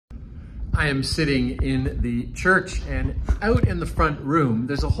I am sitting in the church, and out in the front room,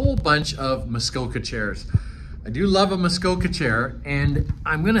 there's a whole bunch of Muskoka chairs. I do love a Muskoka chair, and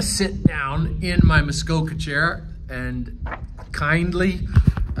I'm gonna sit down in my Muskoka chair and kindly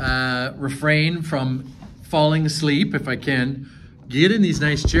refrain from falling asleep if I can. Get in these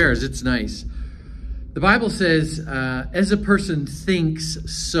nice chairs, it's nice. The Bible says, as a person thinks,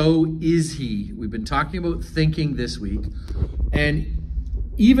 so is he. We've been talking about thinking this week. And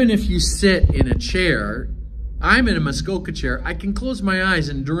even if you sit in a chair, I'm in a Muskoka chair, I can close my eyes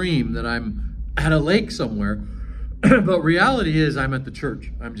and dream that I'm at a lake somewhere. But reality is I'm at the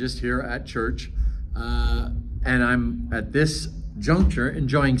church. I'm just here at church. And I'm at this juncture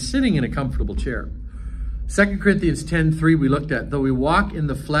enjoying sitting in a comfortable chair. 2 Corinthians 10:3 we looked at, though we walk in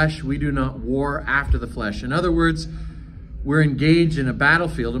the flesh, we do not war after the flesh. In other words, we're engaged in a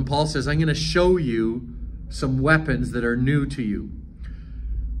battlefield, and Paul says, I'm going to show you some weapons that are new to you.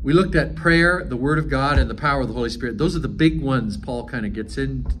 We looked at prayer, the Word of God, and the power of the Holy Spirit. Those are the big ones Paul kind of gets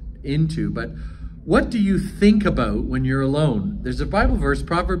into. But what do you think about when you're alone? There's a Bible verse,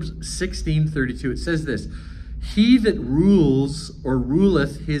 Proverbs 16:32. It says this, he that rules or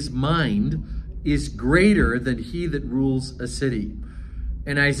ruleth his mind is greater than he that rules a city.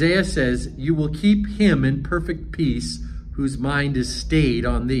 And Isaiah says, you will keep him in perfect peace whose mind is stayed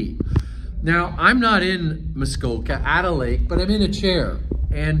on thee. Now, I'm not in Muskoka at a lake, but I'm in a chair.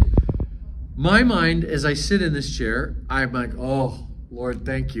 And my mind, as I sit in this chair, I'm like, oh, Lord,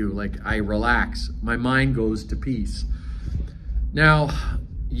 thank you. Like, I relax. My mind goes to peace. Now,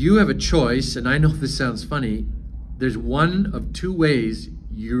 you have a choice, and I know this sounds funny. There's one of two ways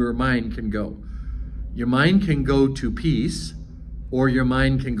your mind can go. Your mind can go to peace, or your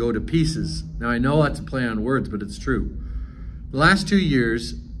mind can go to pieces. Now, I know that's a play on words, but it's true. The last 2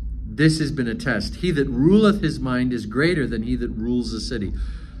 years, this has been a test. He that ruleth his mind is greater than he that rules a city.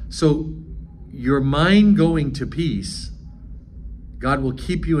 So your mind going to peace, God will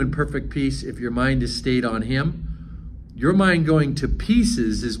keep you in perfect peace if your mind is stayed on him. Your mind going to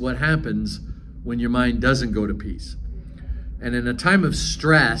pieces is what happens when your mind doesn't go to peace. And in a time of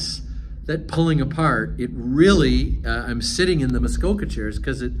stress, that pulling apart, it really, I'm sitting in the Muskoka chairs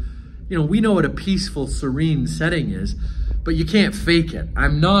because we know what a peaceful, serene setting is, but you can't fake it.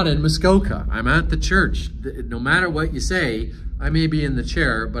 I'm not in Muskoka. I'm at the church. No matter what you say, I may be in the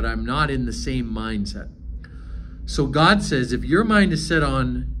chair, but I'm not in the same mindset. So God says, if your mind is set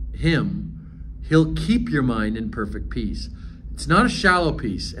on him, he'll keep your mind in perfect peace. It's not a shallow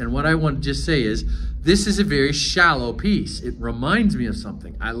peace. And what I want to just say is, this is a very shallow peace. It reminds me of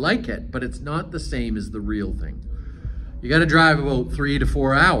something. I like it, but it's not the same as the real thing. You got to drive about 3 to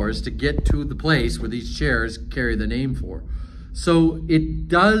 4 hours to get to the place where these chairs carry the name for. So it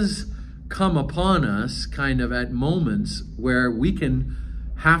does come upon us kind of at moments where we can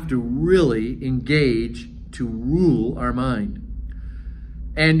have to really engage to rule our mind.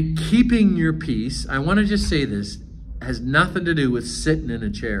 And keeping your peace, I want to just say this, has nothing to do with sitting in a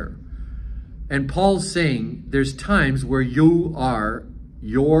chair. And Paul's saying there's times where your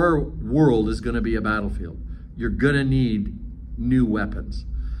world is going to be a battlefield. You're going to need new weapons.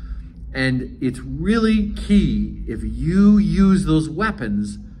 And it's really key, if you use those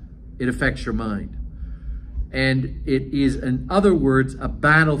weapons, it affects your mind. And it is, in other words, a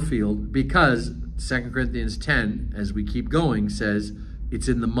battlefield, because 2 Corinthians 10, as we keep going, says it's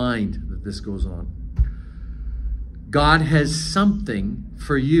in the mind that this goes on. God has something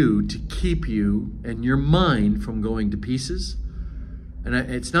for you to keep you and your mind from going to pieces. And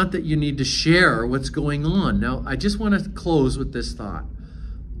it's not that you need to share what's going on. Now, I just want to close with this thought.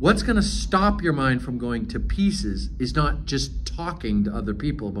 What's going to stop your mind from going to pieces is not just talking to other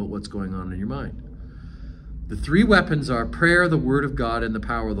people about what's going on in your mind. The three weapons are prayer, the Word of God, and the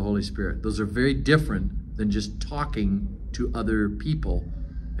power of the Holy Spirit. Those are very different than just talking to other people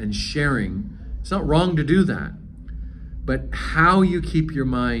and sharing. It's not wrong to do that. But how you keep your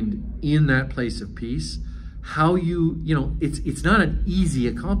mind in that place of peace, how it's not an easy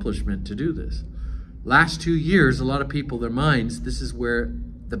accomplishment to do this. Last 2 years, a lot of people, their minds, this is where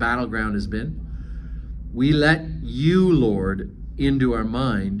the battleground has been. We let you, Lord, into our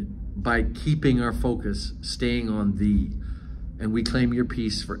mind by keeping our focus, staying on thee. And we claim your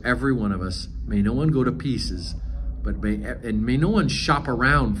peace for every one of us. May no one go to pieces, may no one shop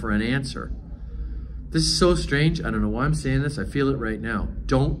around for an answer. This is so strange. I don't know why I'm saying this. I feel it right now.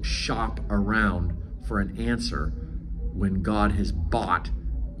 Don't shop around for an answer when God has bought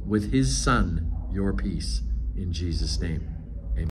with his Son your peace. In Jesus' name.